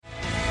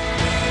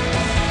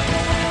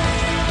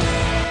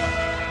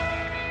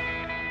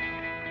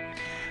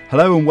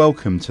Hello and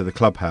welcome to the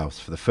Clubhouse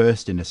for the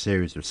first in a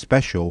series of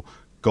special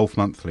Golf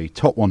Monthly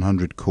Top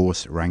 100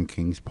 Course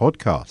Rankings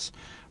podcasts.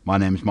 My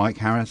name's Mike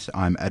Harris,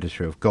 I'm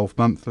editor of Golf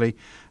Monthly,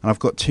 and I've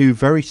got two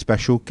very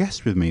special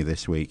guests with me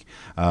this week,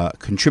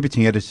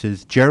 contributing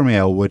editors Jeremy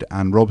Elwood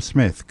and Rob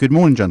Smith. Good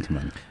morning,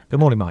 gentlemen. Good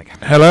morning, Mike.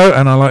 Hello,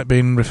 and I like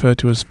being referred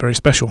to as very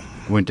special.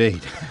 Well,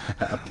 indeed,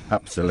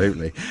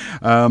 absolutely.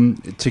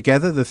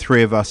 Together, the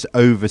three of us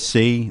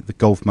oversee the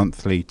Golf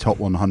Monthly Top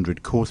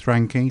 100 Course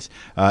Rankings.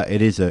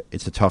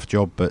 It's a tough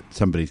job, but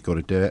somebody's got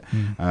to do it,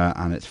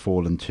 and it's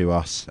fallen to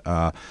us,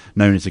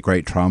 known as a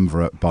great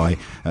triumvirate by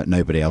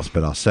nobody else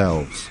but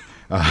ourselves.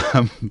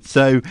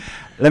 So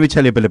let me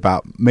tell you a bit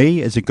about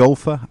me as a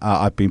golfer.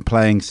 I've been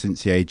playing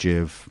since the age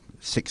of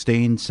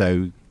 16,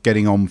 so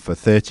getting on for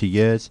 30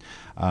 years.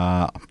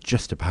 I'm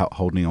just about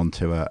holding on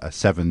to a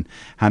 7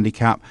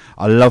 handicap.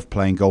 I love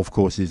playing golf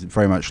courses,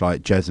 very much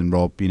like Jez and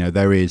Rob. You know,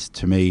 there is,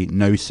 to me,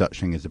 no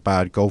such thing as a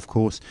bad golf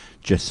course,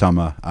 just some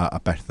are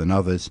better than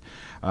others.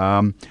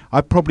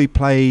 I probably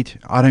played,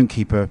 I don't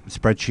keep a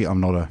spreadsheet, I'm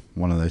not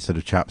one of those sort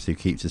of chaps who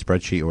keeps a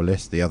spreadsheet or a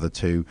list. The other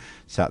two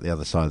sat the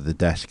other side of the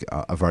desk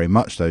are very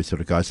much those sort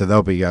of guys, so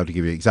they'll be able to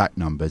give you exact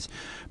numbers.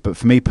 But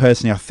for me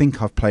personally, I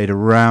think I've played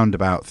around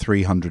about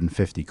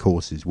 350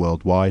 courses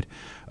worldwide.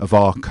 Of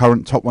our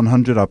current top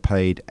 100, I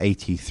played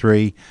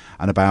 83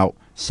 and about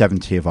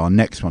 70 of our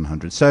next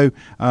 100. So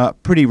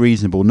pretty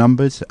reasonable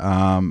numbers,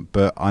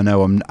 but I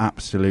know I'm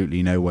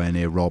absolutely nowhere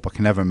near Rob. I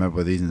can never remember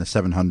whether he's in the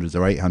 700s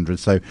or 800s.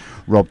 So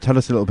Rob, tell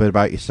us a little bit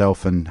about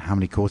yourself and how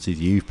many courses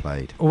you've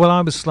played. Well,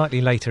 I was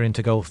slightly later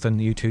into golf than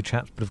you two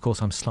chaps, but of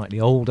course I'm slightly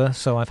older,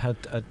 so I've had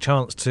a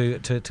chance to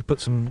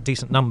put some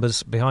decent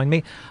numbers behind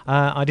me.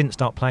 I didn't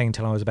start playing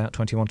until I was about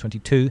 21,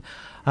 22.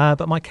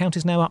 But my count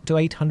is now up to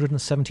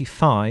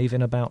 875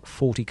 in about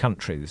 40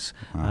 countries.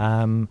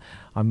 Wow.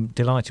 I'm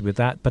delighted with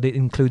that, but it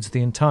includes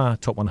the entire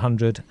top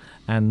 100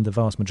 and the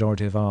vast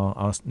majority of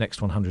our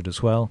next 100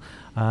 as well.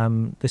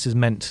 This has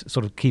meant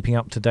sort of keeping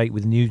up to date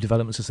with new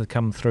developments as they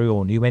come through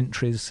or new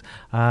entries,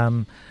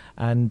 and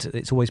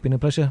it's always been a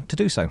pleasure to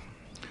do so.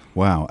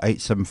 Wow,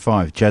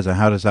 875. Jezza,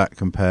 how does that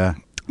compare?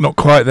 Not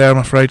quite there, I'm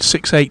afraid.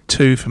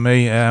 682 for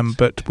me,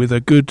 but with a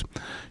good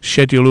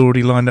schedule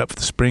already lined up for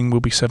the spring, we'll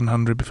be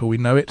 700 before we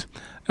know it.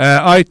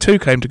 I too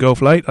came to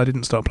golf late. I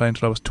didn't start playing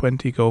until I was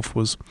 20. Golf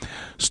was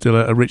still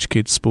a rich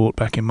kid's sport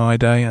back in my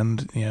day,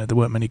 and there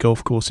weren't many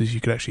golf courses you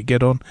could actually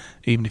get on,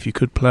 even if you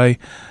could play.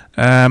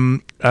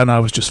 And I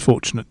was just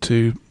fortunate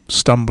to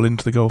stumble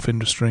into the golf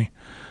industry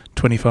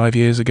 25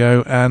 years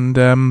ago, and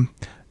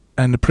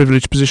the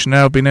privileged position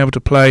now of being able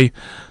to play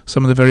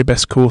some of the very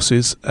best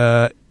courses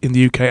in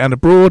the UK and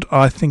abroad.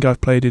 I think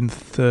I've played in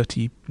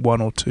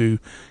 31 or 2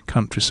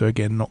 countries, so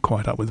again, not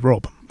quite up with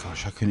Rob.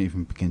 Gosh, I couldn't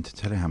even begin to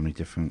tell you how many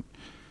different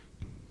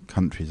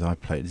countries I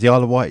played. Is the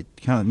Isle of Wight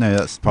count? No,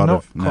 that's part not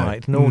of... Not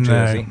quite, nor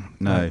Jersey.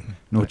 No.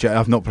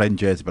 I've not played in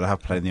Jersey, but I have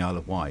played in the Isle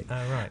of Wight.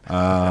 Oh,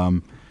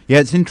 right. Yeah,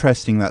 it's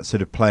interesting that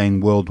sort of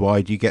playing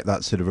worldwide, you get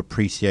that sort of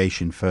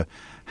appreciation for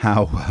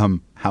how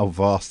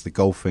vast the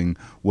golfing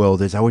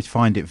world is. I always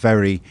find it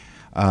very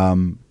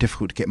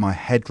difficult to get my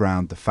head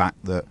round the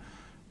fact that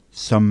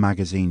some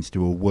magazines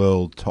do a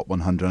world top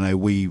 100. I know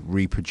we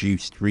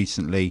reproduced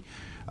recently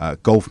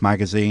Golf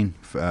Magazine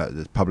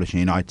that's published in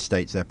the United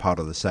States. They're part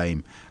of the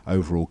same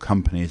overall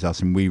company as us,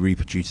 and we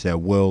reproduced their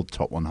world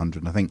top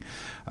 100. And I think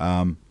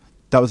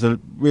that was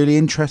really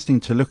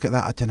interesting to look at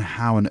that. I don't know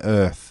how on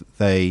earth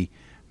they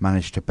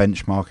managed to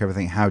benchmark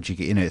everything. How do you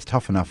get it's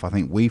tough enough, I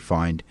think we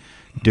find,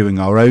 doing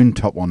our own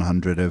top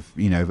 100 of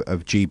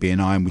GB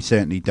and I, and we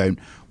certainly don't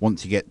want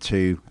to get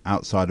to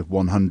outside of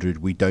 100.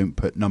 We don't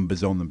put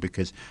numbers on them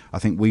because I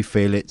think we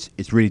feel it's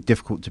really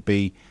difficult to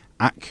be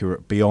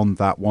accurate beyond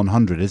that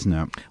 100, isn't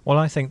it? Well,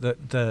 I think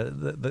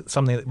that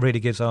something that really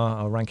gives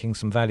our rankings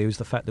some value is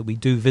the fact that we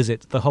do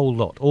visit the whole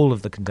lot, all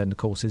of the contender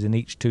courses in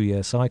each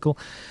 2-year cycle.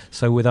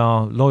 So with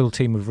our loyal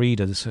team of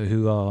readers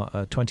who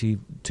are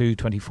 22,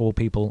 24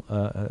 people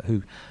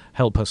who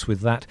help us with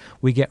that,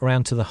 we get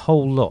round to the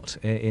whole lot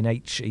in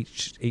each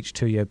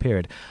 2-year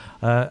period.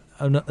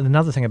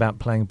 Another thing about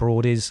playing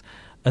abroad is,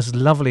 as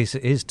lovely as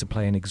it is to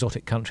play in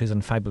exotic countries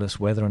and fabulous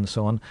weather and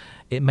so on,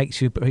 it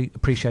makes you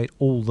appreciate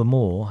all the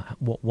more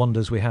what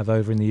wonders we have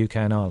over in the UK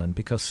and Ireland,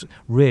 because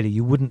really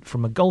you wouldn't,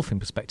 from a golfing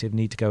perspective,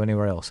 need to go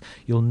anywhere else.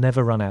 You'll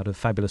never run out of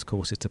fabulous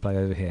courses to play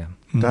over here.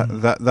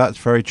 That's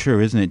very true,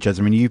 isn't it, Jez?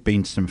 I mean, you've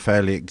been to some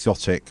fairly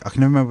exotic... I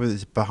can remember whether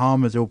it's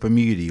Bahamas or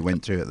Bermuda you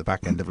went to at the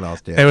back end of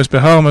last year. It was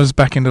Bahamas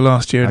back end of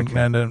last year, okay.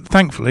 and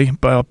thankfully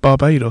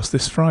Barbados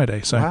this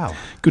Friday. So wow.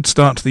 Good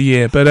start to the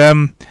year. But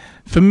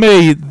for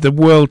me, the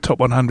World Top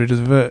 100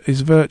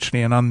 is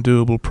virtually an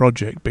undoable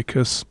project,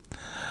 because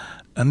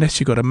unless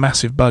you've got a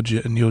massive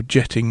budget and you're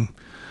jetting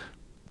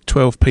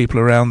 12 people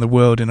around the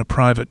world in a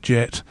private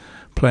jet,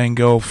 playing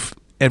golf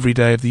every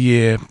day of the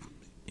year,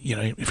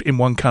 if in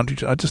one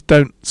country, I just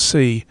don't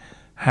see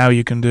how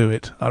you can do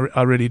it.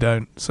 I really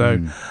don't.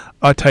 So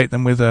I take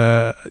them with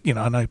I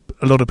know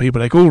a lot of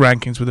people take all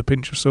rankings with a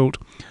pinch of salt.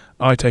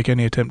 I take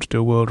any attempt to do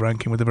a world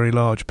ranking with a very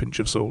large pinch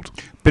of salt.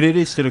 But it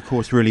is still, of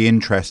course, really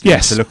interesting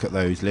Yes. to look at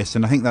those lists,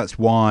 and I think that's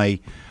why,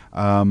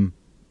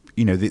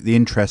 the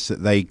interest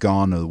that they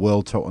garner, the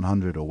World Top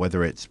 100, or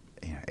whether it's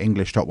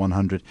English Top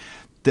 100,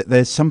 that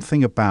there's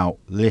something about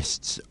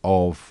lists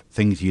of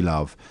things you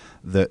love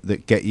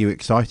that get you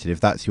excited. If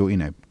that's your,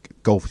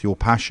 golf's your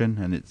passion,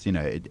 and it's,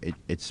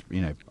 it's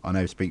I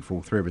know, speak for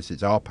all three of us,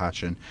 it's our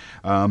passion.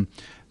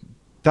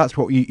 That's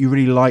what you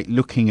really like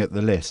looking at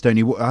the list, don't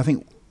you? I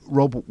think,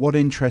 Rob, what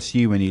interests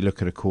you when you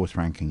look at a course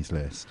rankings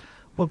list?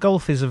 Well,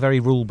 golf is a very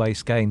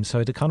rule-based game, so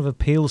it kind of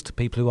appeals to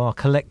people who are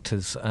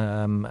collectors,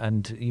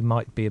 and you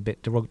might be a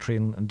bit derogatory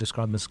and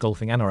describe them as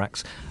golfing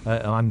anoraks.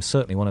 I'm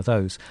certainly one of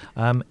those.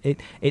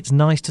 It's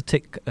nice to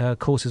tick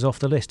courses off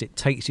the list. It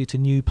takes you to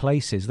new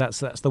places. That's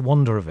the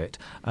wonder of it.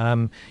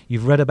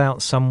 You've read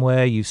about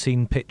somewhere, you've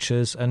seen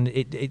pictures, and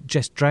it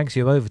just drags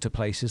you over to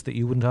places that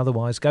you wouldn't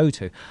otherwise go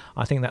to.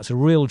 I think that's a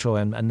real joy,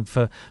 and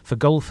for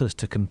golfers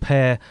to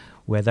compare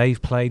where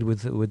they've played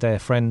with their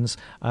friends,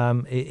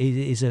 it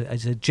is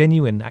a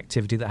genuine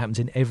activity that happens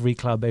in every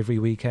club every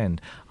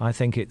weekend. I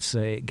think it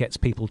gets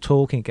people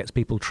talking, it gets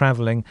people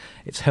travelling.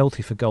 It's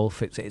healthy for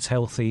golf. It's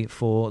healthy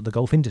for the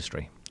golf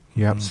industry.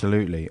 Yeah,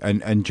 absolutely.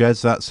 And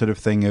Jez, that sort of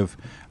thing of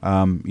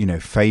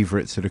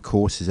favourite sort of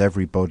courses,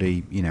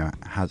 everybody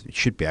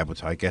should be able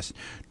to, I guess,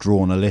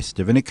 draw on a list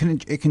of, and it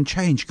can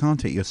change,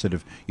 can't it?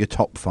 Your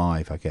top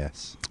five, I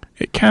guess.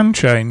 It can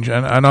change,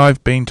 and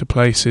I've been to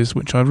places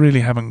which I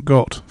really haven't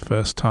got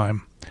first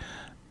time,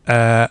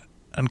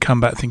 and come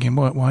back thinking,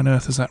 why on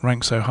earth is that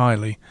ranked so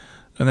highly?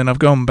 And then I've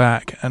gone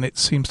back, and it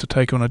seems to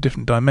take on a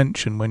different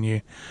dimension when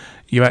you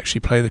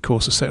actually play the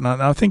course a second.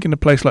 I think in a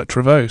place like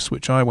Trevose,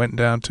 which I went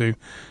down to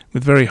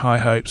with very high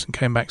hopes and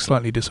came back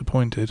slightly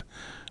disappointed,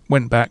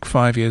 went back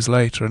 5 years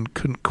later and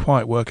couldn't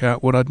quite work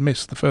out what I'd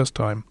missed the first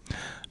time.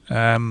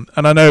 And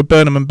I know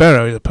Burnham and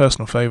Barrow is a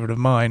personal favourite of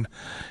mine.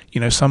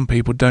 Some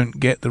people don't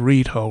get the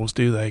reed holes,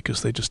 do they?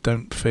 Because they just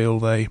don't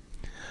feel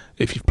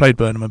if you've played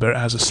Burnham and Barrow, it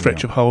has a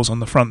stretch of holes on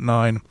the front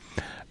nine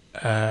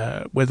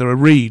where there are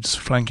reeds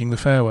flanking the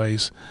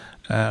fairways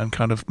and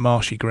kind of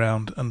marshy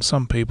ground. And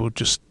some people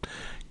just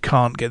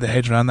can't get their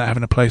heads around that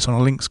having a place on a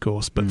links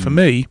course. But for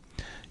me,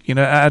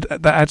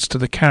 that adds to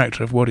the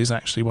character of what is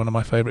actually one of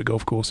my favourite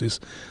golf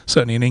courses,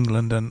 certainly in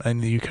England and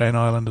in the UK and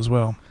Ireland as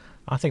well.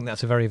 I think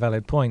that's a very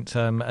valid point,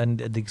 and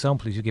the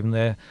examples you've given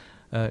there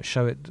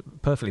show it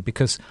perfectly,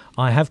 because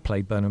I have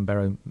played Burnham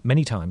Barrow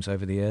many times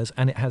over the years,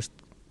 and it has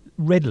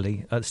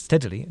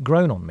steadily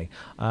grown on me.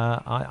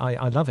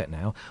 I love it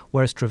now,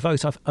 whereas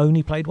Trevose I've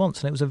only played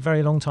once, and it was a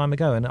very long time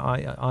ago, and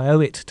I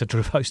owe it to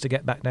Trevose to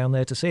get back down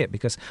there to see it,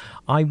 because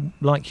I,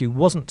 like you,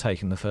 wasn't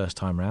taken the first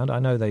time round. I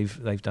know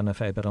they've done a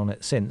fair bit on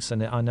it since,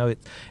 and I know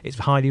it's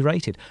highly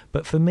rated,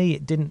 but for me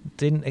it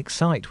didn't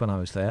excite when I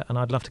was there, and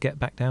I'd love to get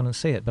back down and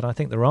see it. But I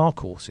think there are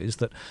courses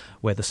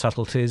where the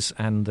subtleties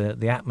and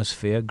the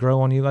atmosphere grow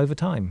on you over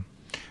time.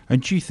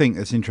 And do you think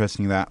that's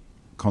interesting, that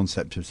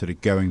concept of sort of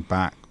going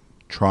back,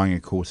 trying a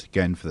course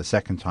again for the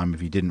second time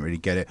if you didn't really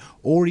get it,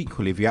 or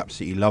equally if you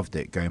absolutely loved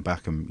it, going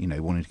back and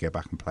wanting to go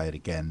back and play it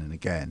again and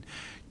again?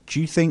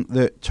 Do you think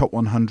that top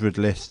 100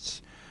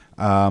 lists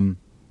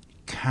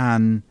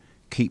can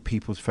keep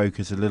people's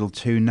focus a little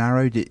too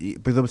narrow?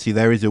 Because obviously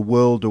there is a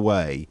world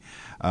away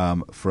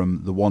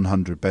from the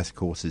 100 best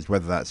courses,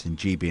 whether that's in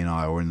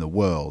GB&I or in the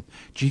world.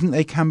 Do you think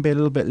they can be a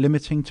little bit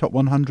limiting, top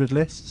 100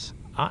 lists?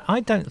 I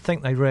don't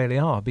think they really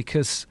are,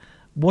 because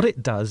what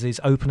it does is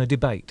open a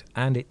debate,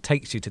 and it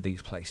takes you to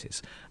these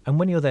places. And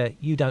when you're there,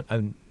 you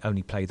don't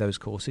only play those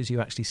courses,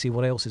 you actually see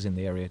what else is in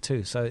the area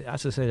too. So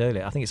as I said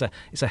earlier, I think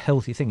it's a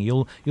healthy thing.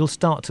 You'll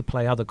start to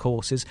play other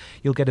courses,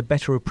 you'll get a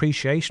better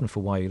appreciation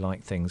for why you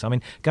like things. I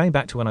mean, going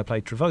back to when I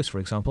played Trevose, for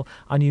example,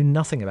 I knew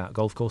nothing about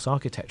golf course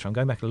architecture. I'm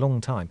going back a long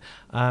time.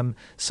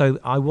 So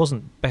I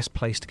wasn't best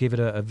placed to give it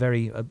a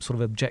very sort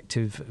of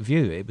objective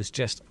view. It was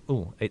just,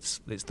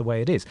 it's the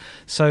way it is.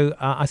 So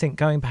I think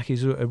going back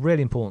is a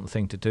really important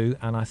thing to do,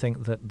 and I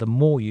think that the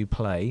more you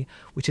play,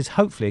 which is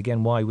hopefully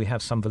again why we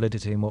have some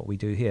validity in what we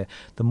do here,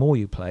 the more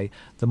you play,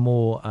 the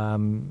more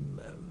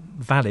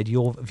valid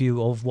your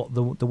view of what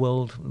the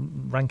world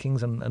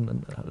rankings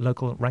and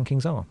local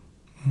rankings are.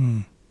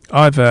 And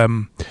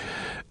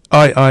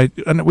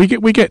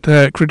we get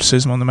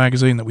criticism on the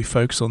magazine that we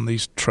focus on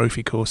these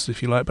trophy courses,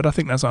 if you like, but I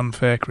think that's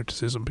unfair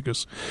criticism,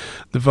 because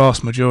the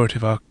vast majority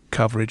of our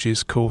coverage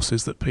is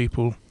courses that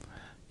people,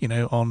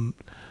 on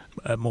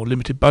more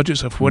limited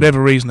budgets, or for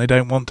whatever reason they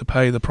don't want to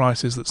pay the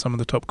prices that some of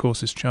the top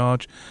courses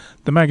charge.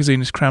 The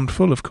magazine is crammed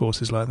full of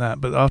courses like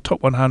that, but our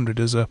top 100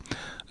 is a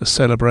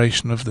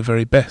celebration of the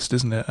very best,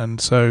 isn't it?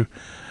 And so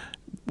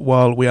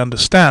while we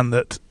understand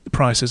that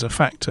price is a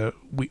factor,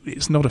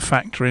 it's not a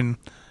factor in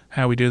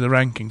how we do the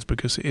rankings,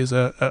 because it is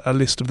a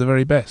list of the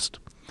very best.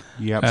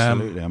 Yeah,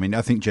 absolutely. I mean,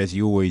 I think, Jez,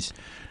 you always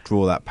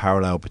draw that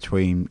parallel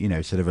between,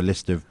 sort of a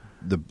list of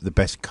the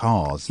best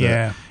cars.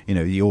 That,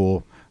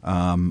 your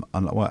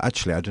well,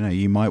 actually, I don't know.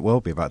 You might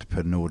well be about to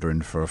put an order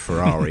in for a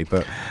Ferrari,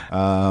 but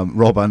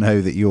Rob, I know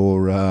that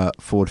your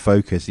Ford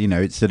Focus.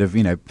 It's sort of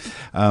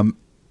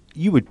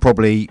you would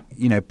probably,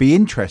 be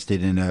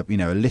interested in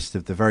a list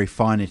of the very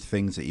finest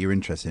things that you're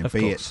interested in, Of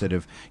be it course. sort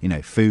of,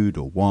 food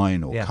or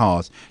wine or Yeah.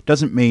 cars.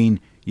 Doesn't mean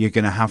you're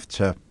going to have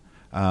to.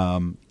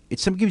 It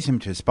gives you something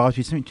to aspire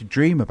to, something to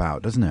dream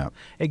about, doesn't it?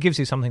 It gives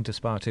you something to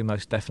aspire to,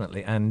 most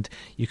definitely, and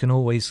you can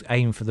always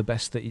aim for the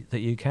best that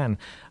you can.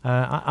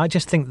 I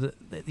just think that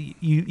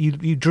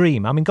you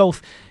dream. I mean,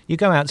 golf, you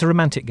go out, it's a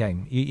romantic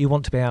game. You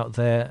want to be out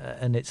there,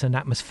 and it's an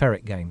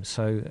atmospheric game.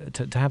 So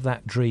to have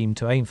that dream,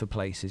 to aim for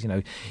places,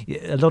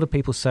 a lot of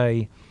people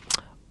say,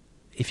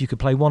 if you could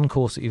play one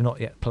course that you've not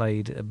yet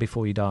played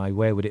before you die,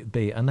 where would it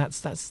be? And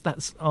that's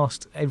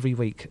asked every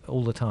week,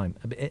 all the time.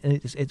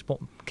 It's what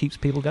keeps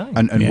people going.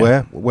 And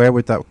Yeah. where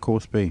would that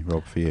course be,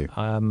 Rob, for you?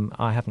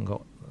 I haven't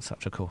got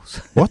such a course.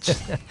 What?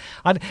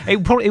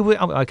 It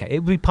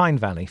would be Pine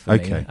Valley for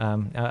Okay.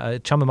 me. A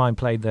chum of mine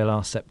played there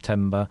last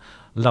September,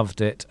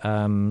 loved it,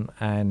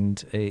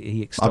 and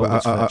he extolled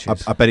its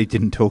virtues. I bet he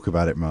didn't talk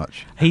about it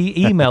much. He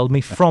emailed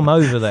me from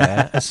over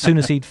there as soon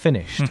as he'd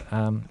finished.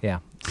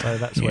 So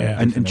that's where.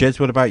 Yeah. And Jez,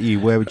 what about you?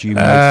 Where would you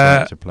most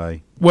like to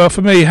play? Well,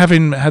 for me,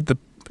 having had the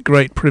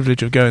great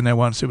privilege of going there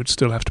once, it would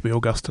still have to be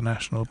Augusta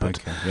National. But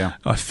Okay, yeah.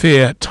 I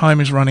fear time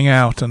is running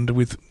out, and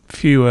with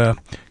fewer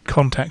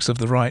contacts of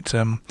the right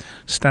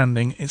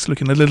standing, it's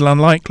looking a little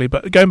unlikely.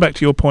 But going back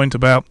to your point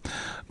about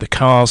the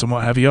cars and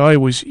what have you, I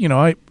always,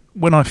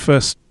 when I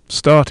first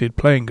started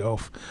playing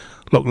golf,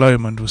 Loch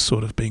Lomond was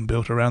sort of being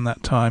built around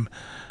that time.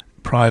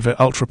 Private,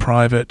 ultra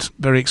private,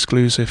 very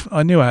exclusive.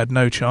 I knew I had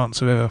no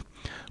chance of ever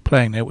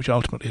playing there, which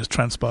ultimately has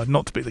transpired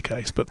not to be the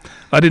case, but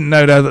I didn't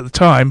know that at the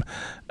time,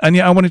 and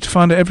yet I wanted to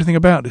find out everything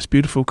about this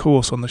beautiful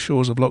course on the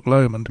shores of Loch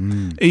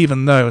Lomond,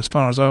 even though, as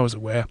far as I was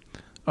aware,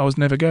 I was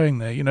never going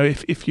there.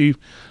 If you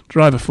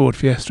drive a Ford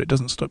Fiesta, it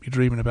doesn't stop you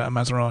dreaming about a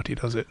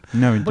Maserati, does it?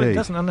 No, indeed. Well, it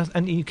doesn't,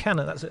 and you can.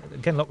 That's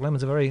again, Loch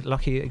Lomond's a very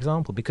lucky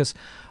example because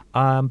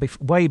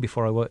way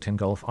before I worked in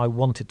golf, I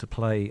wanted to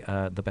play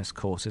the best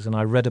courses, and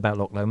I read about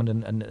Loch Lomond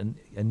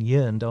and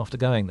yearned after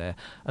going there.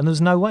 And there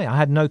was no way; I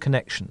had no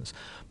connections.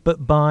 But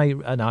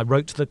and I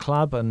wrote to the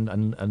club,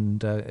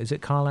 and is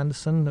it Carl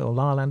Anderson or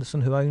Lyle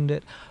Anderson who owned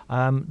it?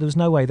 There was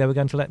no way they were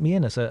going to let me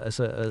in as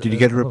a. Did you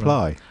get a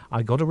reply?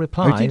 I got a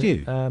reply. Oh, did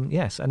you?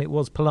 Yes, and it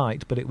was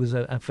polite, but it was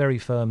a very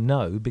firm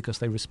no because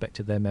they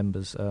respected their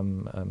members'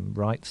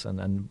 rights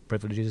and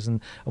privileges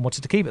and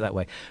wanted to keep it that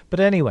way.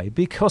 But anyway,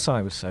 because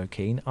I was so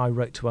keen, I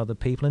wrote to other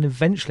people, and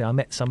eventually I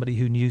met somebody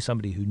who knew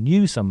somebody who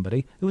knew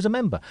somebody who was a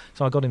member.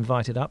 So I got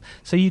invited up.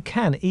 So you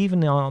can,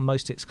 even our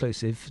most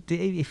exclusive,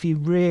 if you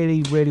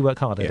really, really work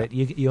hard at it,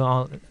 you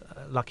are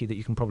lucky that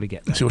you can probably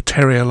get there. It's your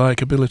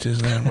terrier-like abilities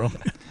there, Rob.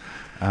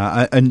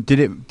 And did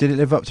it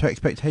live up to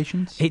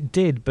expectations? It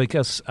did,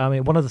 because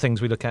one of the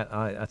things we look at,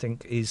 I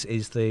think,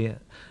 is the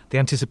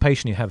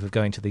anticipation you have of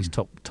going to these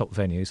top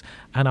venues.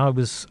 And I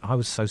was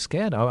so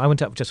scared. I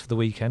went up just for the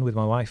weekend with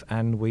my wife,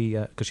 and we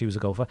because she was a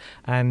golfer,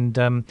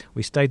 and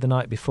we stayed the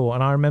night before.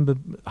 And I remember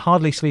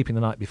hardly sleeping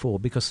the night before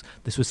because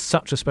this was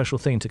such a special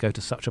thing to go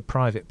to such a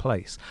private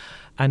place.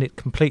 And it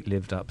completely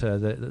lived up.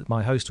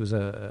 My host was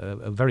a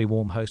very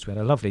warm host. We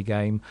had a lovely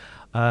game.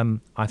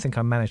 I think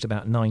I managed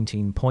about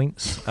 19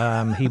 points.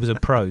 He was a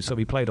pro, so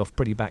we played off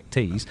pretty back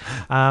tees.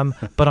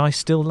 But I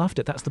still loved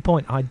it. That's the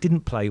point. I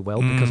didn't play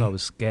well because I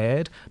was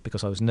scared,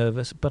 because I was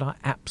nervous, but I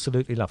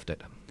absolutely loved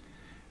it.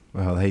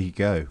 Well, there you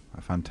go.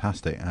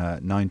 Fantastic.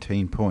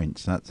 19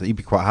 points. You'd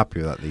be quite happy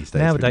with that these days.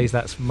 Nowadays,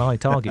 that's my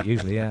target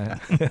usually, yeah.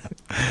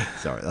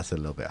 Sorry, that's a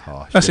little bit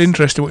harsh. That's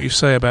interesting what you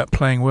say about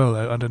playing well,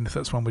 though. I don't know if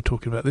that's one we're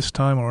talking about this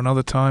time or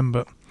another time,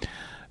 but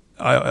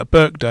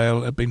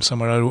Birkdale had been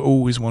somewhere I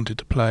always wanted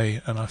to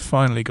play, and I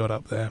finally got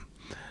up there,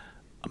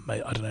 I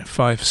don't know,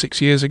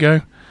 5-6 years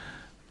ago.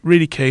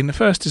 Really keen. The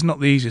first is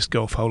not the easiest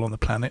golf hole on the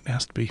planet, it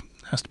has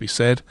to be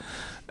said.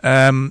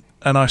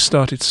 And I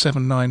started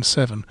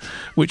 797,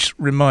 which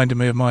reminded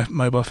me of my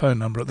mobile phone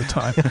number at the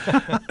time.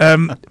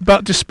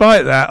 But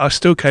despite that, I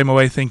still came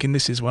away thinking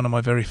this is one of my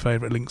very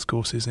favourite links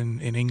courses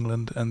in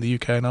England and the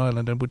UK and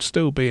Ireland, and would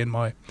still be in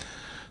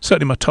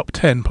certainly my top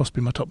 10,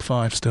 possibly my top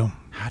 5 still.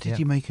 How did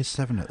you make a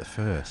 7 at the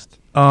first?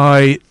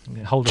 I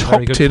Hold a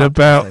very good topped it putt,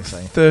 about as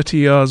they say. 30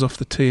 yards off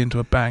the tee into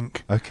a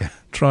bank. Okay.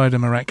 Tried a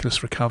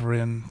miraculous recovery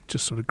and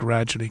just sort of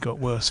gradually got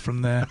worse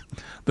from there.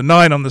 The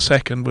 9 on the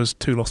second was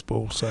 2 lost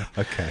balls, so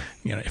Okay.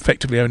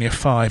 effectively only a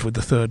 5 with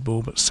the third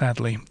ball, but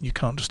sadly you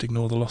can't just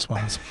ignore the lost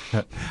ones.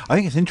 I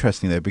think it's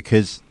interesting though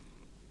because,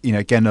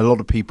 again, a lot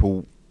of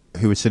people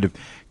who are sort of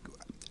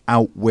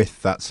out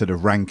with that sort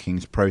of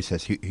rankings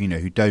process,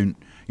 who don't,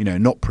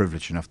 not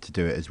privileged enough to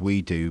do it as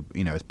we do,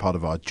 as part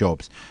of our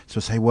jobs. So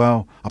say,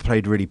 well, I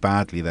played really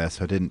badly there,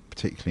 so I didn't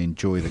particularly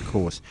enjoy the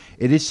course.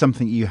 It is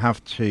something you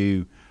have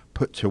to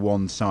put to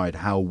one side,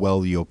 how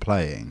well you're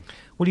playing.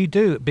 Well, you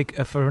do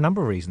for a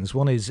number of reasons.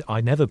 One is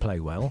I never play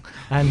well,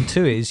 and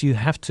two is you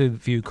have to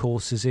view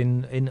courses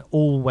in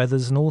all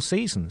weathers and all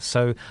seasons.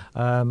 So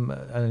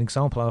an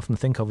example I often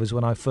think of is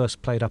when I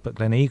first played up at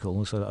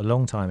Gleneagles a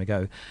long time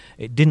ago.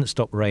 It didn't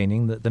stop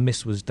raining, the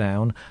mist was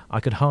down. I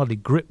could hardly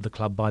grip the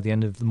club by the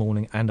end of the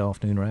morning and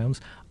afternoon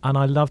rounds, and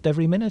I loved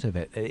every minute of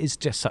it. It's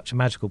just such a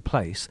magical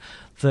place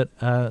that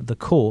the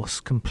course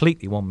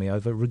completely won me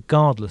over,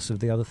 regardless of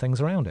the other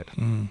things around it.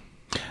 Mm.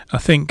 I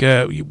think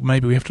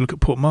maybe we have to look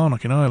at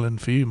Portmarnock in Ireland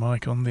for you,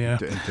 Mike, on the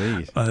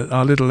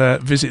our little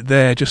visit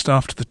there just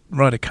after the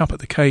Ryder Cup at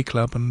the K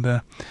Club,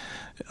 and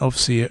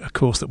obviously a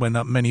course that went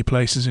up many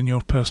places in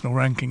your personal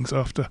rankings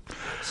after.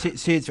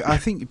 See, I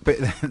think, but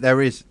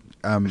there is.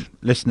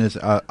 Listeners,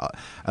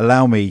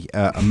 allow me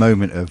a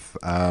moment of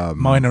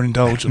minor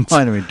indulgence.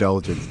 Minor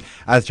indulgence.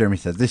 As Jeremy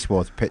said, this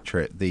was, picture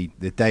it, the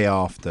day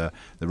after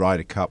the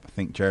Ryder Cup. I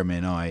think Jeremy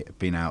and I have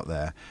been out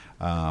there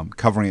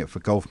covering it for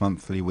Golf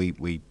Monthly.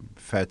 We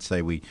fair to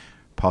say we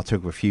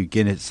partook of a few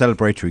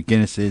celebratory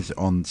Guinnesses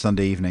on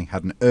Sunday evening,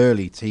 had an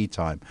early tea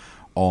time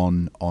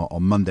on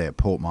Monday at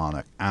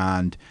Portmarnock,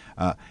 and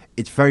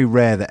it's very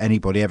rare that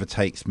anybody ever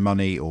takes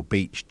money or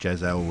beats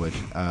Jez Elwood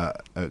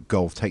at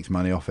golf, takes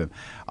money off him.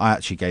 I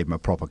actually gave him a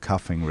proper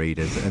cuffing,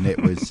 readers, and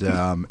it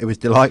was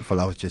delightful.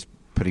 I was just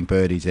putting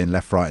birdies in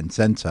left, right and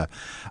centre.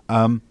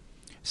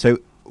 So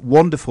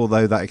wonderful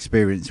though that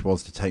experience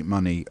was to take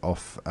money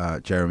off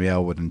Jeremy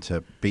Elwood and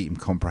to beat him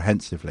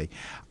comprehensively.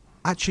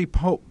 Actually,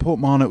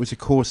 Portmarnock was a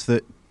course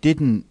that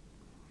didn't,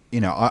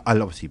 I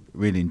obviously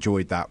really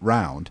enjoyed that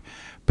round,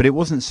 but it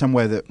wasn't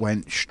somewhere that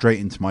went straight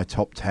into my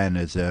top 10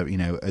 as a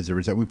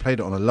result. We played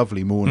it on a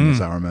lovely morning,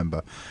 as I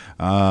remember,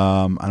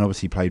 and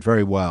obviously played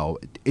very well.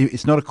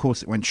 It's not a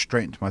course that went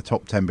straight into my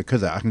top 10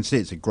 because I can see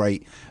it's a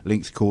great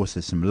links course.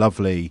 There's some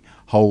lovely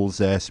holes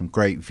there, some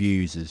great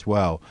views as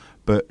well.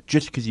 But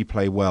just because you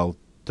play well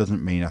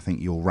doesn't mean I think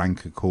you'll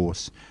rank a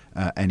course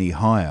any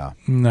higher.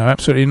 No,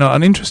 absolutely not.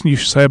 And interesting you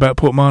should say about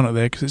Portmarnock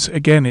there, because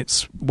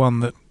it's one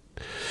that,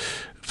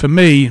 for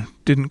me,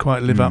 didn't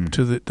quite live up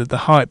to the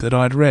hype that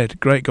I'd read.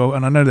 Great golf,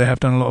 and I know they have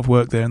done a lot of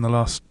work there in the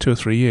last 2 or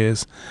 3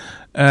 years.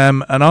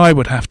 And I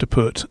would have to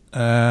put,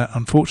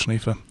 unfortunately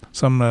for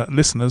some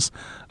listeners,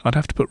 I'd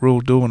have to put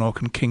Royal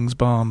Dornoch and Kings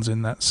Barnes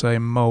in that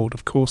same mould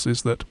of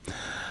courses that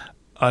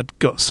I'd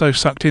got so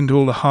sucked into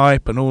all the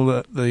hype and all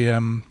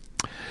the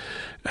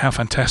how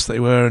fantastic they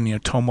were,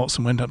 and Tom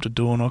Watson went up to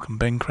Dornoch and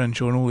Ben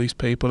Crenshaw and all these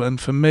people,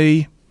 and for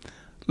me,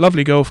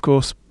 lovely golf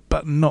course,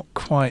 but not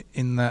quite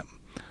in that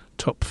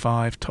top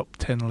 5, top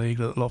 10 league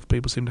that a lot of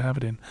people seem to have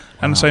it in.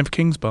 And the same for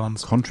Kings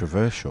Barnes.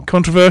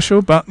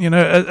 Controversial, but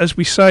as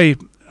we say,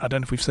 I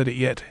don't know if we've said it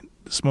yet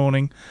this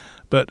morning,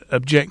 but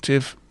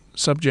objective,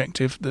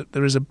 subjective, that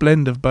there is a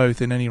blend of both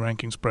in any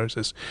rankings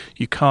process.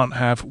 You can't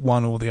have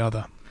one or the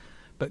other.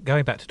 But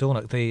going back to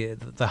Dornoch,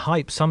 the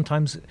hype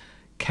sometimes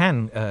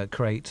can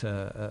create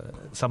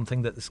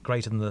something that's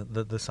greater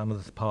than the sum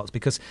of the parts,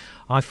 because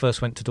I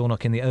first went to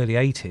Dornoch in the early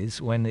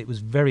 80s when it was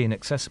very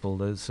inaccessible.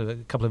 There's a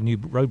couple of new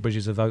road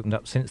bridges have opened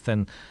up since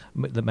then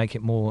that make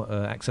it more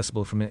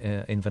accessible from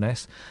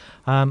Inverness.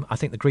 I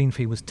think the green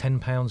fee was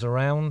 £10 a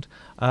round,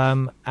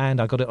 and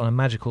I got it on a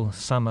magical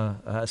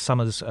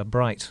summer's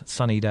bright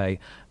sunny day,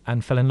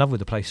 and fell in love with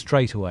the place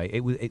straight away.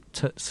 It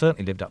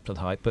certainly lived up to the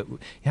hype, but you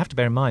have to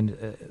bear in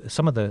mind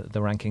some of the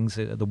rankings,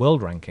 the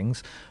world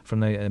rankings from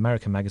the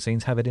American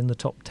magazines, have it in the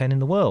top 10 in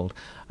the world.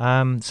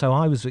 So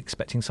I was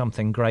expecting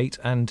something great,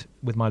 and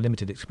with my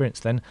limited experience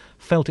then,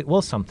 felt it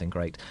was something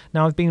great.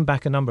 Now, I've been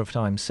back a number of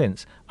times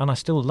since, and I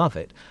still love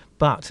it.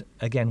 But,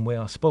 again, we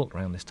are spoilt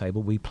around this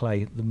table. We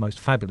play the most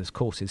fabulous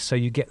courses, so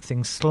you get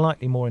things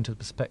slightly more into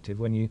perspective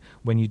when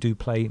you do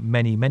play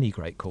many, many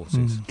great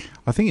courses.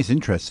 I think it's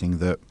interesting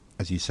that,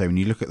 as you say, when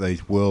you look at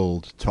those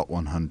world top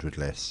 100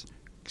 lists,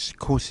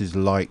 courses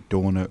like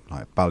Dornoch,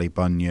 like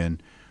Ballybunion,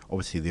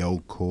 obviously the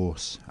old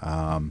course,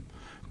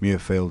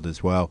 Muirfield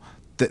as well,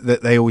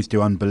 they always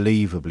do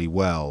unbelievably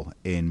well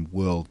in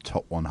world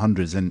top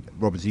 100s. And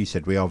Rob, as you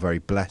said, we are very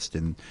blessed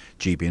in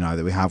GB&I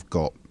that we have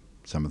got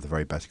some of the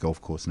very best golf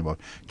courses in the world.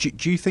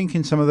 Do you think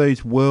in some of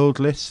those world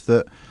lists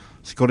that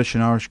Scottish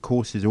and Irish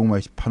courses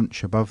almost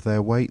punch above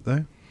their weight,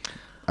 though?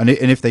 And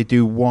if they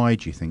do, why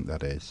do you think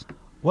that is?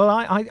 Well,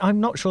 I'm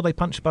not sure they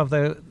punch above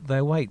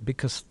their weight,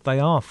 because they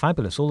are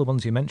fabulous. All the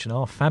ones you mentioned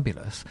are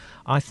fabulous.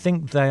 I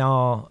think they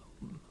are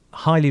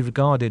highly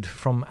regarded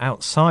from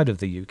outside of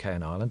the UK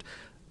and Ireland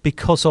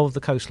because of the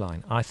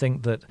coastline. I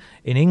think that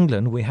in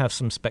England we have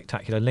some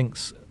spectacular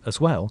links as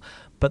well,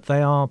 but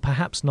they are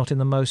perhaps not in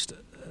the most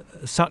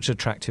such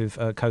attractive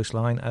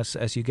coastline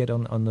as you get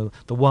on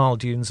the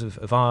wild dunes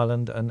of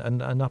Ireland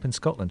and up in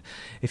Scotland.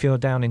 If you're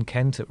down in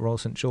Kent at Royal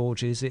St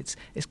George's, it's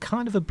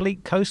kind of a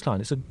bleak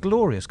coastline. It's a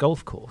glorious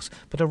golf course,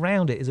 but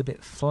around it is a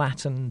bit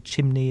flat and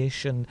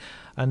chimney-ish, and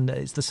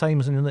it's the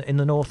same as in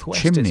the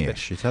northwest.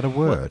 Chimney-ish, is that a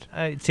word?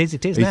 Well, it is now.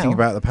 Are you think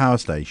about the power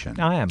station?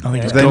 I am. I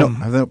think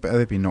have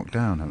they been knocked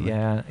down? Have they?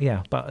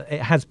 Yeah, but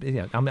it has.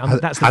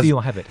 That's the view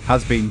I have. It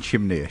has been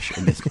chimney-ish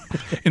in this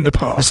in the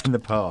past. In the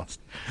past.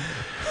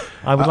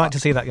 I would like to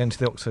see that going to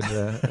the Oxford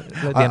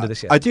at the end of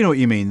this year. I do know what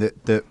you mean, that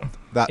sort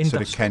of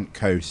Industrial. Kent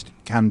coast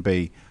can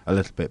be a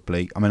little bit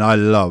bleak. I mean, I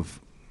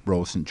love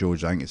Royal St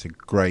George. I think it's a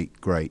great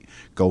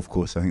golf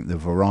course. I think the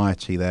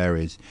variety there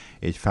is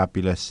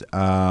fabulous.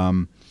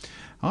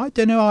 I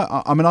don't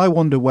know. I mean, I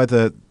wonder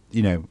whether,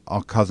 you know,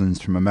 our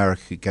cousins from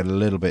America could get a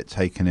little bit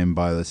taken in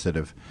by the sort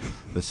of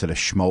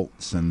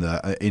schmaltz and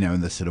the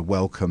and the sort of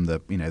welcome,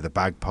 the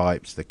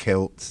bagpipes, the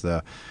kilts,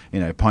 the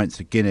pints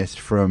of Guinness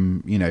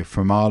from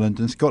Ireland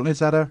and Scotland. Is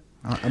that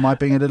am I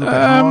being a little bit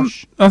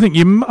harsh? I think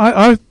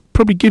I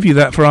probably give you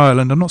that for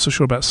Ireland. I'm not so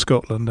sure about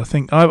Scotland. I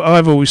think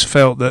I've always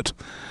felt that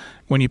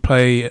when you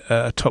play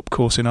a top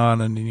course in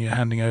Ireland and you're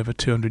handing over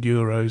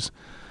 €200,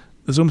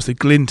 there's almost a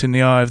glint in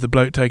the eye of the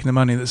bloke taking the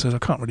money that says, I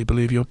can't really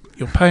believe you're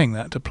paying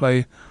that to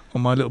play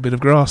on my little bit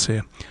of grass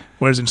here.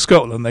 Whereas in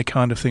Scotland, they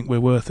kind of think we're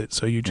worth it,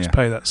 so you just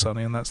pay that,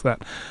 Sonny, and that's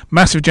that.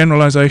 Massive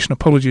generalisation.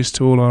 Apologies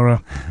to all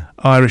our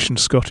Irish and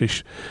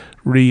Scottish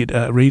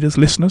readers,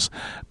 listeners.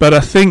 But I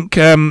think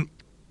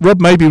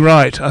Rob may be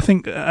right. I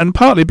think, and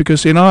partly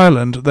because in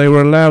Ireland, they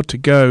were allowed to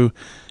go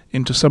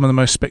into some of the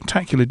most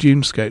spectacular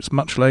dunescapes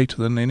much later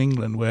than in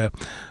England, where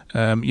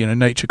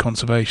nature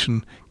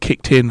conservation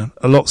kicked in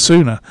a lot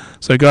sooner.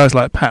 So guys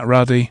like Pat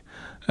Ruddy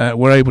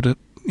were able to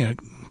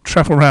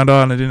travel around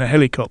Ireland in a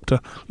helicopter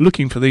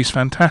looking for these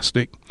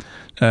fantastic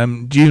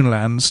dune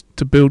lands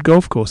to build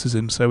golf courses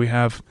in. So we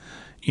have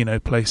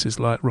places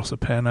like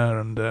Rosapenna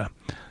and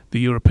the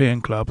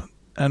European Club,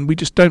 and we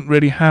just don't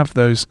really have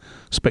those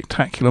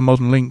spectacular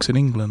modern links in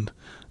England.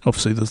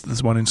 Obviously,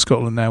 there's one in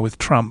Scotland now with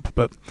Trump,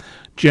 but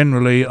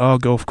generally our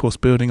golf course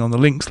building on the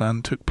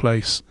Linksland took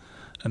place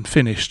and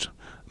finished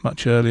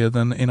much earlier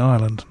than in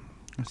Ireland.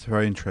 That's a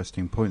very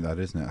interesting point, that,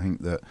 isn't it? I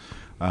think that,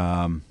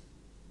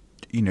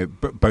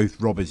 both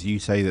Rob, as you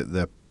say, that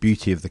the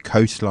beauty of the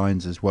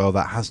coastlines as well,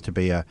 that has to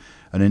be an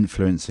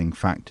influencing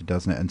factor,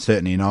 doesn't it? And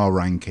certainly in our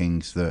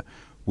rankings, that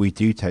we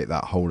do take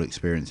that whole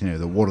experience,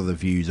 what are the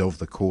views of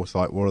the course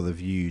like, what are the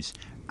views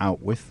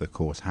out with the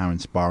course, how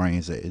inspiring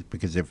is it?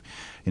 Because if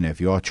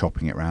you are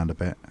chopping it around a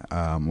bit,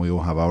 we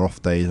all have our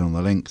off days on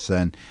the links,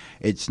 and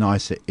it's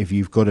nice if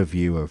you've got a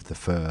view of the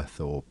Firth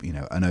or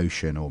an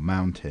ocean or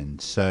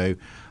mountains. So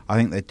I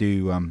think they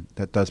do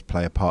that does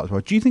play a part as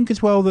well. Do you think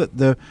as well that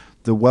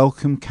the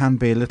welcome can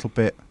be a little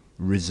bit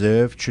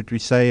reserved, should we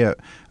say,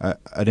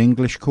 at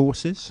English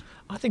courses?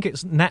 I think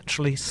it's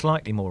naturally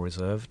slightly more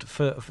reserved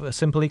for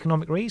simple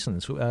economic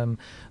reasons.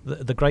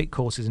 The great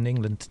courses in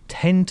England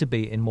tend to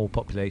be in more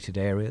populated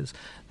areas,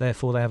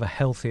 therefore they have a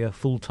healthier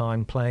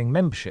full-time playing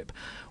membership,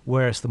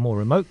 whereas the more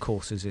remote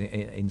courses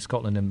in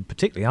Scotland and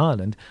particularly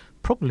Ireland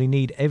probably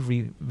need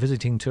every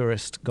visiting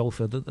tourist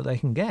golfer that they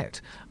can get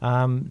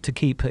to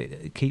keep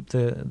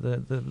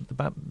the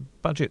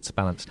budgets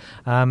balanced.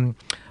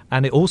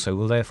 And it also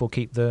will therefore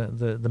keep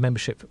the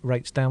membership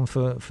rates down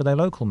for their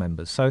local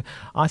members. So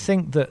I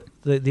think that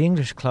the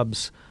English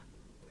clubs,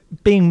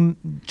 being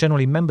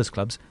generally members'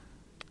 clubs,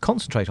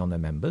 concentrate on their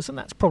members, and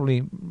that's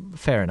probably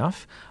fair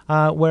enough.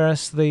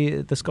 Whereas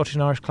the Scottish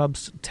and Irish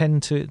clubs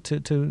tend to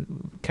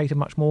cater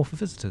much more for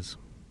visitors.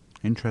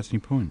 Interesting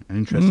point. An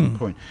interesting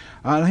point.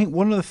 I think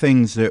one of the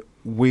things that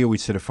we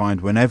always sort of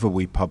find whenever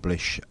we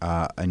publish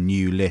a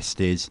new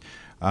list is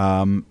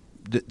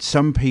that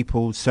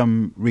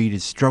some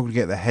readers struggle to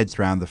get their heads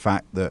around the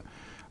fact that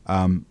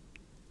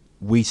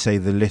we say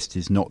the list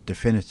is not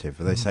definitive.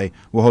 They say,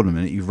 well, hold on a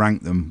minute, you've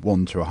ranked them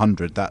 1 to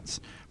 100, that's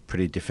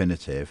pretty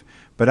definitive.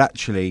 But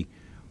actually,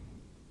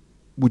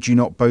 would you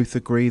not both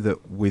agree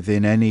that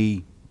within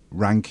any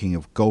ranking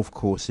of golf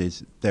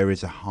courses, there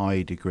is a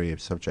high degree of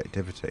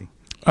subjectivity?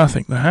 I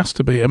think there has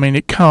to be. I mean,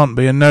 it can't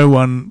be, and no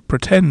one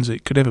pretends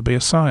it could ever be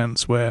a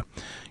science where,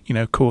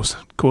 course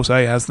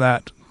A has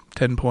that,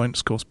 10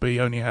 points, course B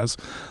only has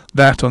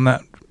that on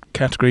that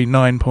category,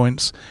 9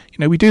 points.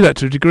 We do that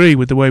to a degree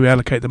with the way we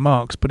allocate the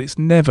marks, but it's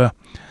never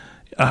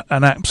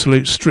an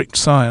absolute strict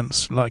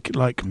science like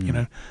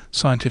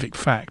scientific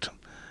fact.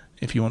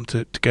 If you want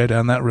to go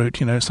down that route,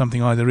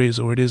 something either is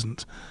or it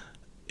isn't.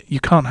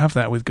 You can't have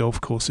that with golf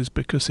courses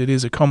because it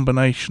is a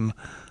combination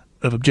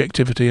of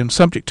objectivity and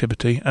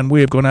subjectivity, and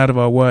we have gone out of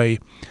our way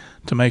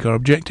to make our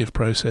objective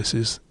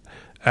processes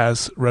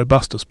as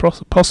robust as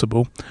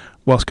possible,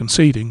 whilst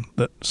conceding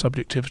that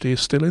subjectivity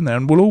is still in there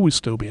and will always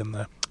still be in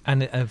there.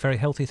 And a very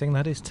healthy thing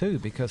that is too,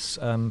 because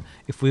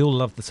if we all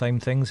love the same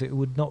things, it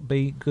would not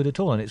be good at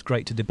all. And it's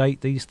great to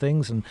debate these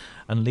things and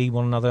lead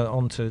one another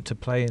on to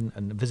play and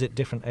visit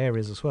different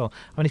areas as well.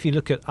 I mean, if you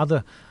look at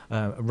other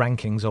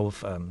rankings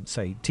of,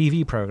 say,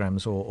 TV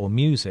programs or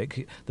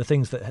music, the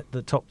things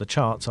that top the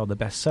charts are the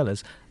best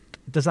sellers.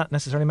 Does that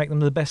necessarily make them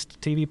the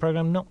best TV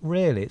program? Not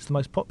really. It's the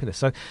most popular.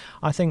 So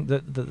I think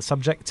that the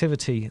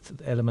subjectivity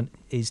element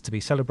is to be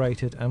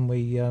celebrated, and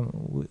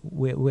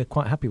we're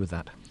quite happy with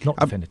that. Not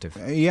definitive.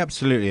 Yeah,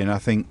 absolutely. And I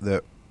think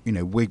that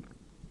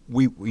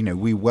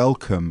we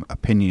welcome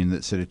opinion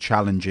that sort of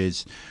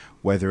challenges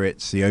whether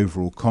it's the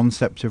overall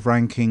concept of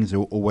rankings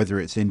or whether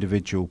it's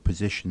individual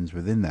positions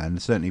within that.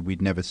 And certainly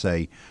we'd never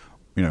say,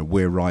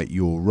 we're right,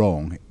 you're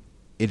wrong.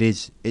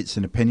 It's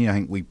an opinion. I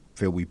think we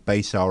feel we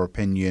base our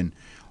opinion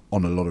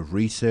on a lot of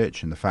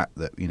research and the fact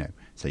that,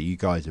 so you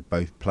guys have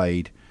both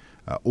played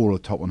all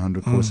of the top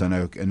 100 courses. I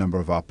know a number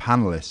of our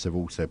panelists have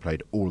also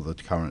played all of the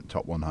current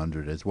top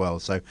 100 as well.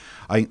 So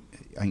I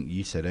think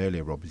you said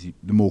earlier, Rob,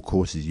 the more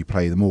courses you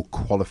play, the more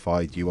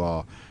qualified you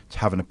are to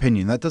have an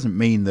opinion. That doesn't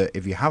mean that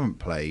if you haven't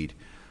played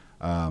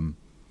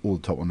all the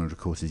top 100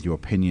 courses, your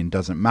opinion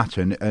doesn't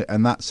matter.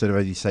 And that sort of,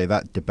 as you say,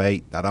 that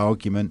debate, that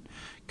argument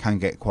can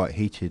get quite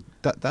heated.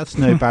 That's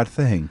no bad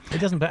thing. It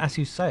doesn't, but as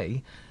you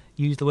say,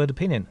 use the word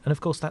opinion. And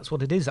of course, that's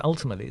what it is.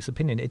 Ultimately, it's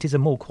opinion. It is a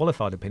more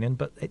qualified opinion,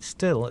 but it's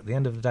still, at the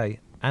end of the day,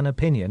 an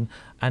opinion,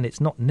 and it's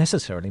not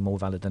necessarily more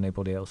valid than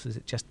anybody else's.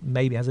 It just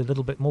maybe has a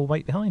little bit more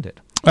weight behind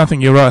it. I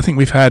think you're right. I think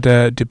we've had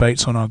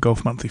debates on our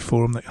Golf Monthly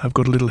forum that have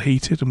got a little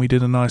heated, and we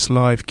did a nice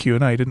live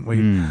Q&A, didn't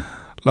we,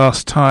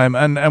 last time?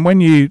 And when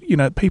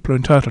people are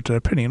entitled to their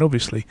opinion,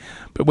 obviously,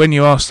 but when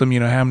you ask them,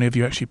 how many of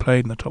you actually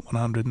played in the top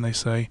 100, and they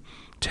say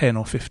 10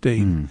 or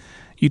 15,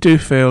 you do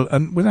feel,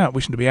 and without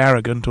wishing to be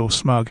arrogant or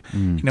smug,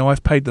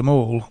 I've played them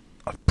all.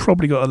 I've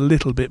probably got a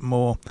little bit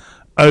more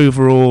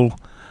overall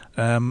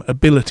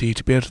ability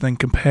to be able to then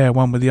compare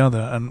one with the other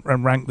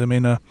and rank them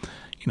in a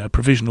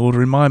provisional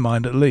order, in my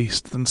mind at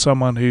least, than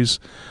someone who's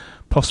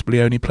possibly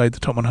only played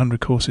the top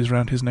 100 courses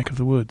around his neck of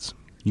the woods.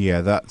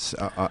 Yeah, that's.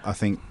 I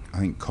think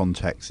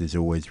context is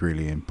always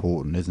really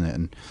important, isn't it?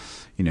 And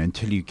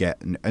until you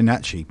get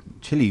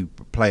until you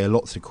play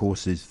lots of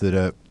courses that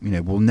are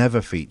will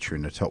never feature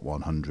in the top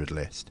 100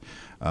 list,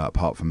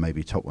 apart from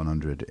maybe top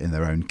 100 in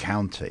their own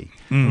county,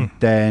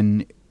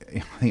 then I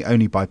think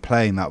only by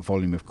playing that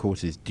volume of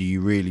courses do you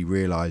really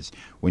realise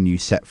when you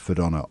set foot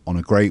on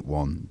a great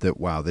one that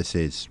wow, this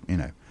is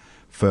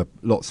for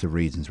lots of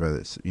reasons, whether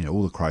it's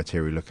all the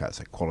criteria we look at,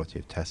 so quality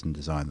of test and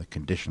design, the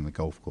condition of the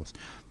golf course,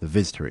 the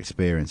visitor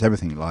experience,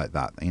 everything like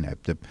that,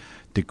 the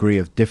degree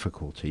of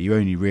difficulty. You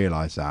only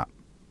realise that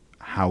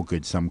how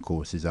good some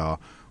courses are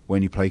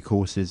when you play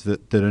courses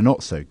that are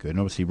not so good. And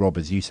obviously, Rob,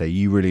 as you say,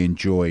 you really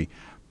enjoy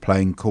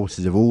playing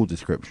courses of all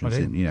descriptions,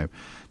 and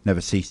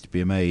never cease to be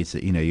amazed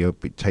that you'll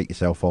take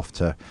yourself off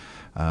to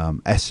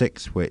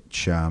Essex,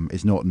 which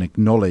is not an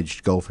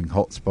acknowledged golfing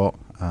hotspot,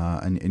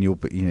 and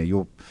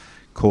your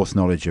course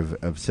knowledge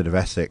of sort of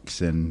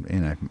Essex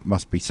and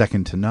must be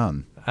second to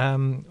none.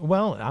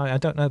 Well, I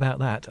don't know about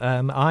that.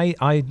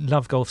 I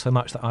love golf so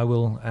much that I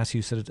will, as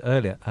you said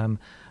earlier,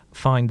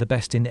 find the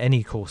best in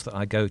any course that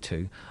I go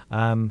to,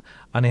 and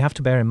you have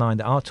to bear in mind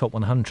that our top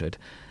 100,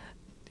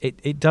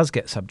 it does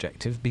get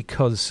subjective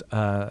because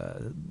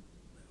our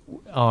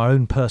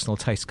own personal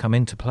tastes come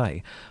into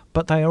play,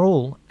 but they are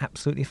all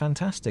absolutely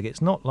fantastic.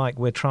 It's not like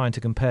we're trying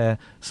to compare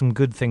some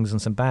good things and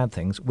some bad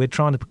things. We're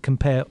trying to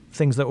compare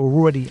things that are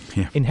already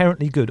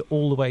inherently good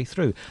all the way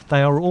through.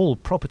 They are all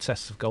proper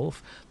tests of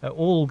golf. They're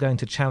all going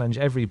to challenge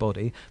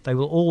everybody. They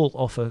will all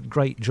offer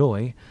great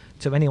joy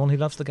to anyone who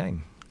loves the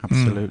game.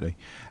 Absolutely.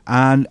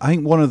 And I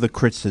think one of the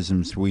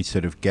criticisms we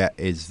sort of get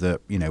is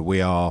that,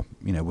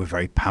 we're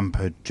very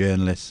pampered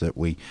journalists, that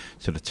we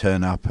sort of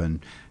turn up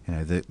and,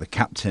 the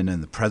captain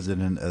and the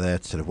president are there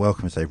to sort of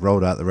welcome us. They've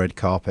rolled out the red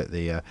carpet,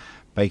 the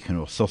bacon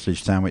or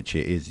sausage sandwich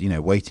is,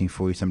 waiting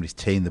for you. Somebody's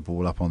teeing the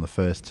ball up on the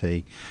first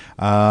tee.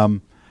 How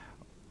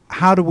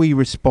do we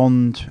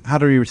respond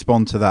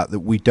to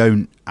that we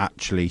don't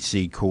actually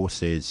see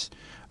courses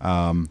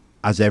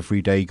as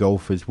everyday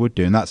golfers would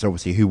do? And that's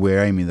obviously who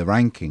we're aiming the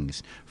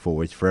rankings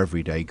for, is for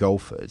everyday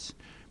golfers.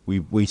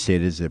 We see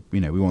it as we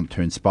want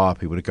to inspire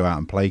people to go out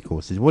and play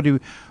courses. What do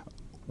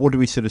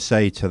we sort of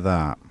say to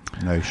that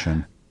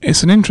notion?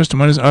 It's an interesting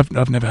one.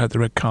 I've never had the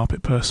red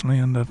carpet personally,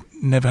 and I've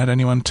never had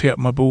anyone tee up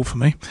my ball for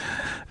me.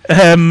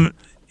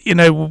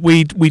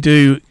 We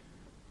do.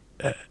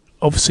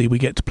 Obviously, we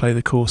get to play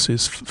the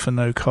courses for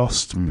no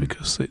cost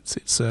because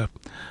it's a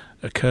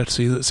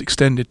courtesy that's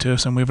extended to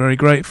us, and we're very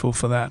grateful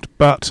for that.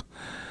 But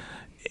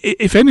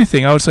if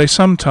anything, I would say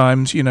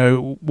sometimes,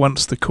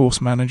 once the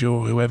course manager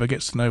or whoever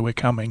gets to know we're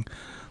coming,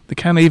 there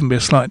can even be a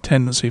slight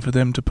tendency for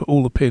them to put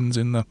all the pins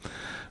in the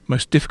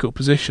most difficult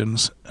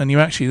positions, and you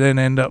actually then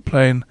end up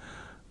playing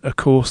a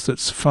course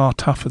that's far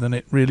tougher than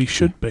it really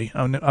should be.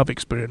 I mean, I've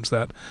experienced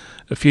that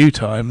a few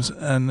times,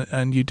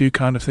 and you do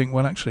kind of think,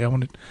 well, actually,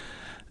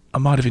 I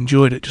might have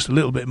enjoyed it just a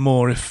little bit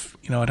more if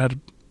I'd had a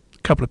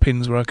couple of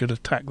pins where I could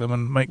attack them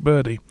and make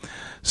birdie.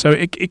 So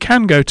it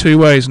can go two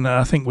ways, and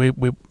I think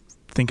we're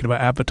thinking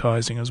about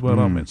advertising as well,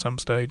 aren't we, at some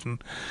stage?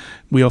 And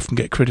we often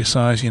get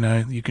criticised,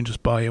 you can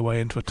just buy your way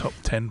into a top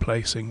 10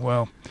 placing.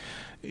 Well,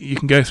 you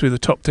can go through the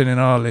top 10 in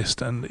our list,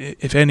 and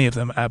if any of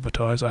them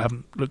advertise, I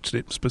haven't looked at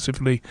it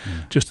specifically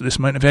just at this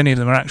moment, if any of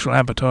them are actual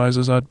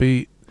advertisers, I'd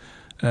be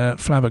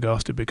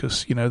flabbergasted,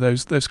 because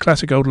those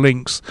classic old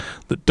links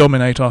that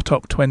dominate our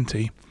top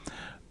 20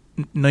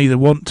 neither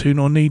want to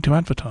nor need to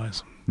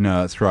advertise.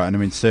 No, that's right. And I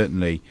mean,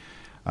 certainly,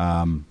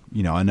 I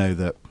know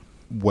that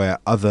where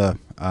other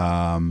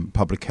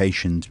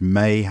publications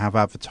may have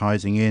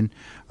advertising in,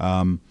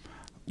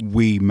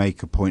 we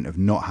make a point of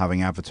not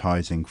having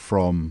advertising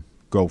from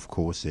golf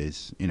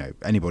courses.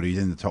 Anybody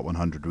who's in the top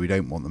 100, we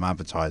don't want them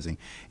advertising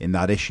in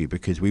that issue,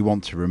 because we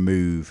want to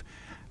remove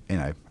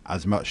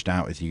as much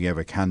doubt as you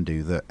ever can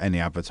do that any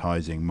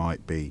advertising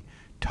might be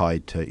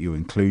tied to your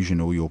inclusion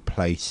or your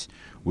place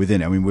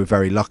within it. I mean, we're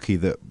very lucky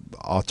that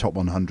our top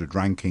 100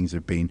 rankings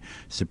have been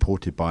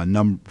supported by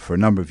for a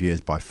number of years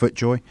by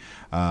FootJoy.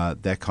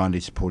 They're kindly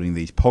supporting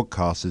these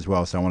podcasts as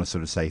well, so I want to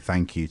sort of say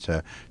thank you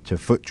to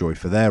FootJoy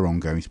for their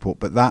ongoing support.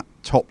 But that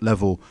top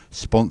level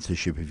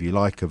sponsorship, if you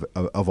like, of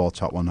our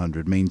top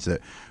 100 means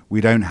that we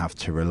don't have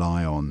to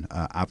rely on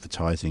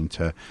advertising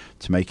to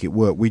make it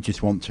work. We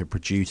just want to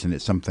produce, and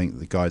it's something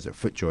the guys at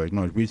FootJoy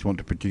acknowledge, we just want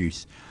to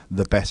produce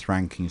the best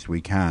rankings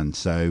we can.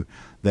 So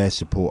their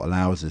support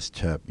allows us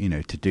to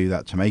do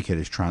that, to make it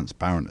as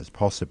transparent as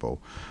possible.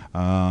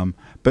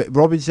 But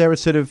Rob, is there a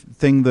sort of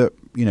thing that,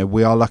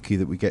 we are lucky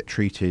that we get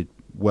treated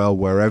well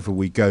wherever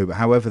we go, but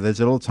however there's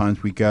a lot of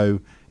times we go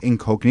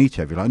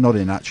incognito, if you like, not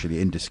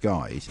in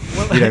disguise.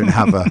 Well, you don't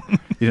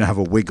have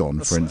a wig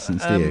on, for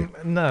instance, do you?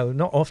 No,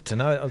 not often.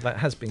 That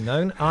has been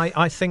known.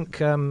 I think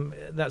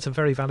that's a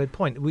very valid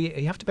point.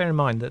 You have to bear in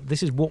mind that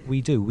this is what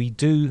we do. We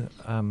do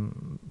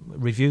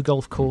review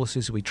golf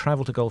courses. We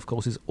travel to golf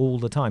courses all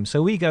the time.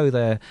 So we go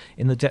there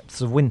in the depths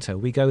of winter.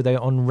 We go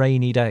there on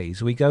rainy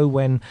days. We go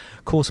when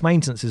course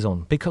maintenance is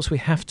on, because we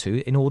have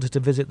to in order to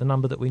visit the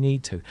number that we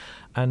need to.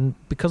 And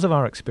because of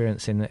our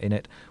experience in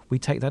it, we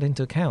take that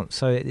into account.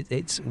 So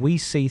we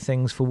see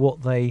things for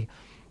what they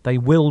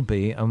will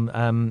be,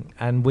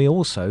 and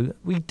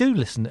we do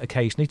listen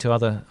occasionally to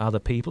other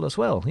people as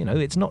well.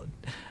 It's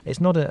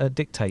not a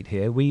dictate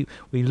here. We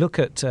look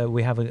at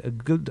we have a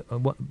good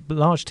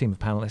large team of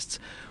panelists.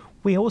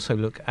 We also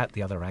look at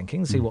the other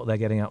rankings, see what they're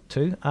getting up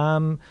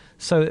to.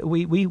 So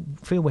we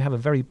feel we have a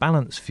very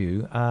balanced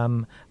view,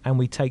 and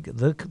we take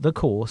the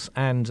course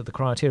and the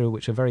criteria,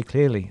 which are very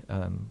clearly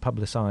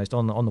publicised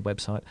on the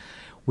website.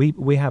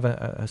 We have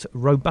a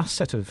robust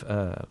set of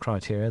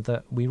criteria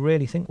that we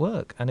really think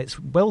work, and it's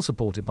well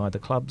supported by the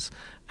clubs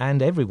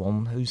and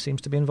everyone who seems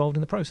to be involved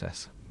in the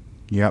process.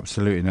 Yeah,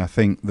 absolutely. And I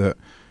think that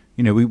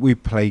we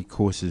play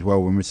courses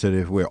well when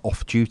we're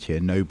off duty,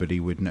 and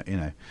nobody would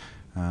know.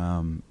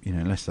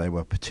 Unless they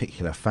were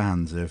particular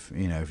fans of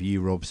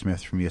you, Rob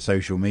Smith, from your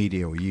social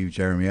media, or you,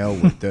 Jeremy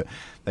Elwood, that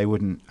they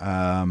wouldn't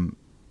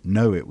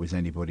know it was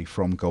anybody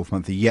from Golf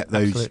Monthly. Yet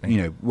those,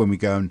 Absolutely. When we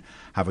go and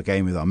have a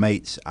game with our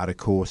mates at a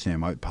course,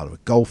 might be part of a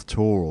golf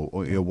tour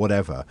or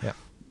whatever, yeah.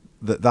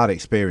 that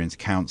experience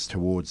counts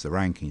towards the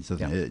rankings,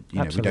 doesn't it?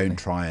 We don't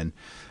try and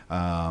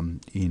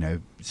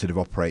sort of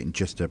operate in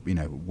just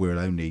we'll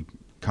only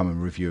come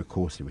and review a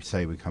course. We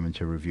say we're coming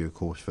to review a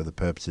course for the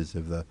purposes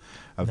of the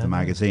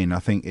magazine. I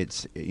think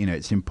it's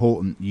it's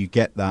important you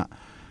get that,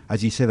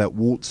 as you say, that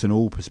warts and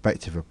all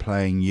perspective of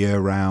playing year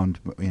round.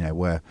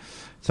 Where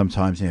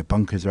sometimes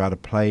bunkers are out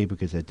of play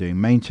because they're doing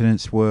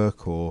maintenance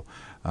work, or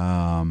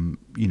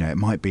it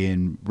might be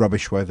in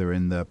rubbish weather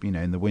in the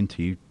in the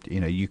winter.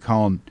 You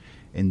can't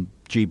in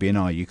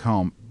GB&I you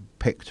can't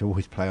pick to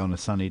always play on a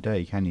sunny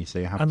day, can you? So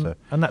you have to,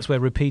 and that's where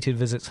repeated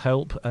visits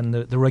help, and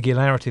the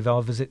regularity of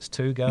our visits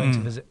too, going to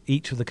visit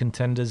each of the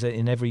contenders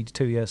in every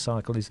 2-year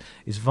cycle is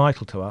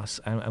vital to us,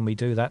 and we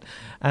do that,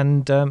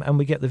 and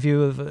we get the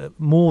view of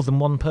more than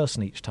one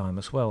person each time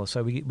as well,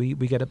 so we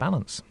get a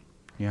balance.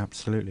 Yeah,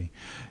 absolutely.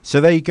 So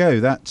there you go.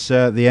 That's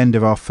the end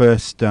of our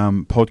first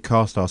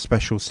podcast, our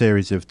special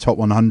series of Top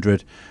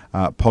 100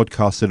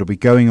 podcasts that will be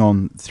going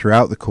on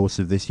throughout the course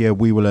of this year.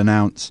 We will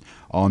announce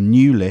our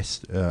new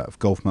list of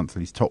Golf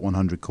Monthly's top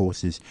 100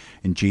 courses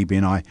in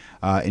GB&I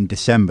in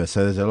December.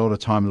 So there's a lot of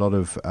time, a lot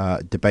of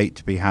debate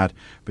to be had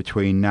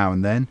between now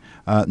and then.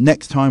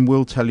 Next time,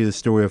 we'll tell you the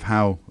story of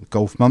how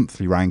Golf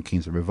Monthly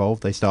rankings have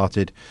evolved. They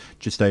started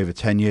just over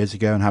 10 years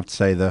ago, and I have to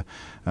say the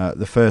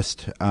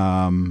first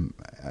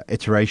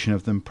iteration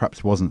of them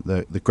perhaps wasn't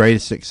the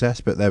greatest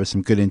success, but there were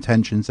some good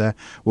intentions there.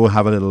 We'll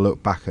have a little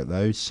look back at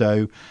those.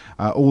 So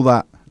all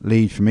that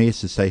lead for me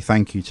is to say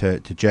thank you to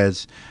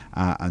Jez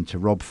and to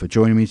Rob for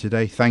joining me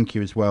today. Thank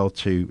you as well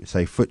to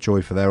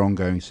FootJoy for their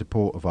ongoing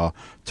support of our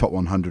top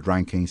 100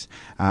 rankings,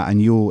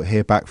 and you'll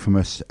hear back from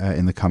us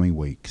in the coming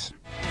weeks.